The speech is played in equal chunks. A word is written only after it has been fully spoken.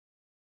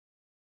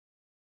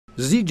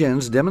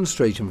ZGen's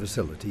demonstration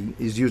facility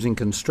is using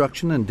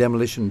construction and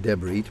demolition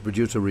debris to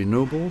produce a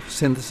renewable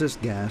synthesis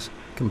gas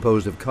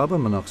composed of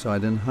carbon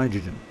monoxide and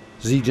hydrogen.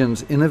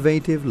 ZGen's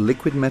innovative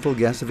liquid metal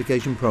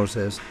gasification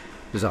process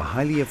is a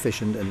highly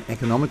efficient and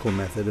economical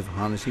method of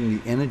harnessing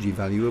the energy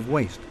value of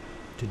waste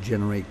to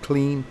generate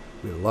clean,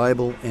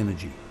 reliable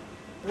energy.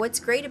 What's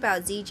great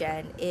about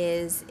ZGen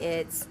is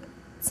its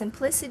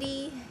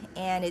simplicity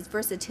and its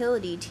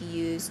versatility to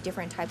use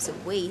different types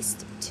of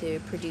waste to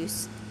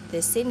produce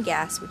this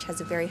syngas, which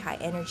has a very high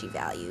energy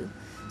value.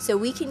 So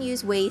we can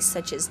use waste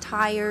such as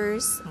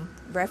tires,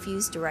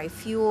 refuse-derived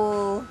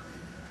fuel,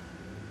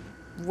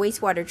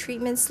 wastewater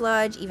treatment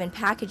sludge, even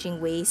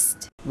packaging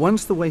waste.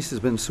 Once the waste has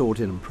been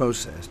sorted and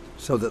processed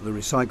so that the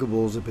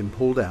recyclables have been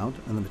pulled out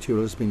and the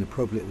material has been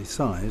appropriately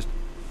sized,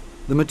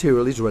 the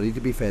material is ready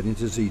to be fed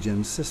into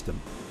ZGen's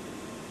system.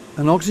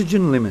 An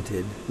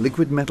oxygen-limited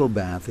liquid metal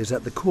bath is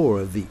at the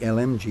core of the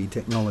LMG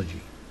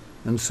technology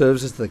and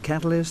serves as the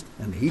catalyst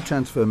and heat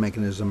transfer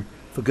mechanism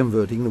for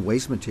converting the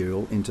waste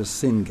material into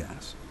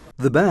syngas.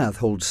 The bath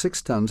holds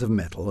 6 tons of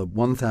metal at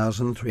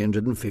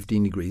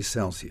 1,315 degrees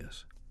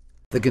Celsius.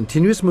 The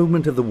continuous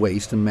movement of the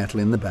waste and metal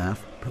in the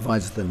bath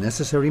provides the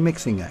necessary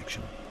mixing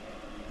action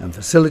and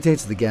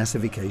facilitates the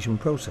gasification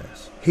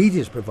process. Heat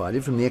is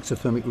provided from the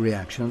exothermic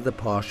reaction of the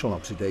partial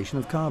oxidation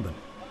of carbon,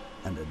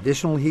 and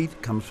additional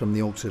heat comes from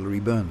the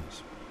auxiliary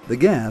burners. The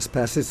gas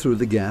passes through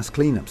the gas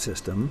cleanup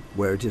system,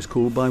 where it is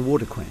cooled by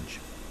water quench,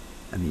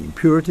 and the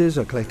impurities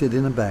are collected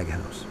in a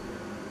baghouse.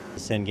 The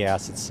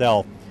syngas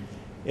itself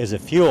is a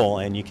fuel,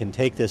 and you can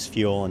take this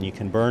fuel and you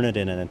can burn it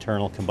in an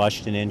internal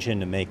combustion engine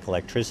to make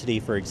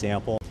electricity, for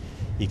example.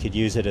 You could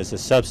use it as a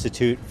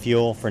substitute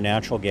fuel for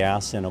natural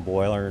gas in a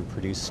boiler and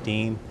produce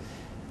steam,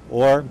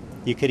 or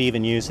you could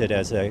even use it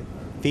as a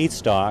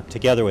feedstock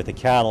together with a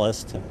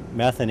catalyst to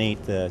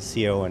methanate the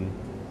CO and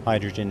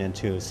hydrogen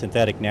into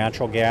synthetic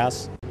natural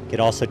gas. You could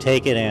also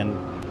take it and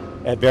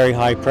at very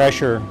high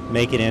pressure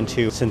make it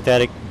into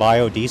synthetic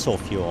biodiesel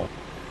fuel.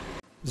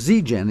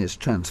 ZGen is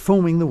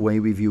transforming the way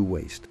we view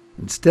waste.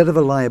 Instead of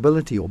a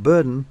liability or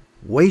burden,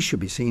 waste should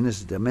be seen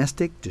as a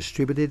domestic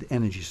distributed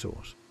energy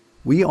source.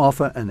 We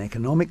offer an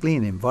economically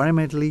and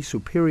environmentally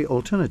superior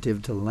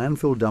alternative to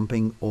landfill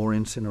dumping or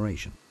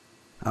incineration.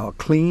 Our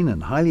clean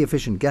and highly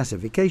efficient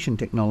gasification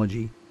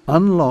technology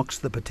unlocks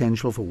the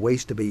potential for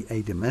waste to be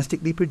a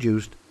domestically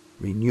produced,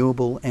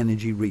 renewable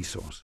energy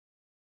resource.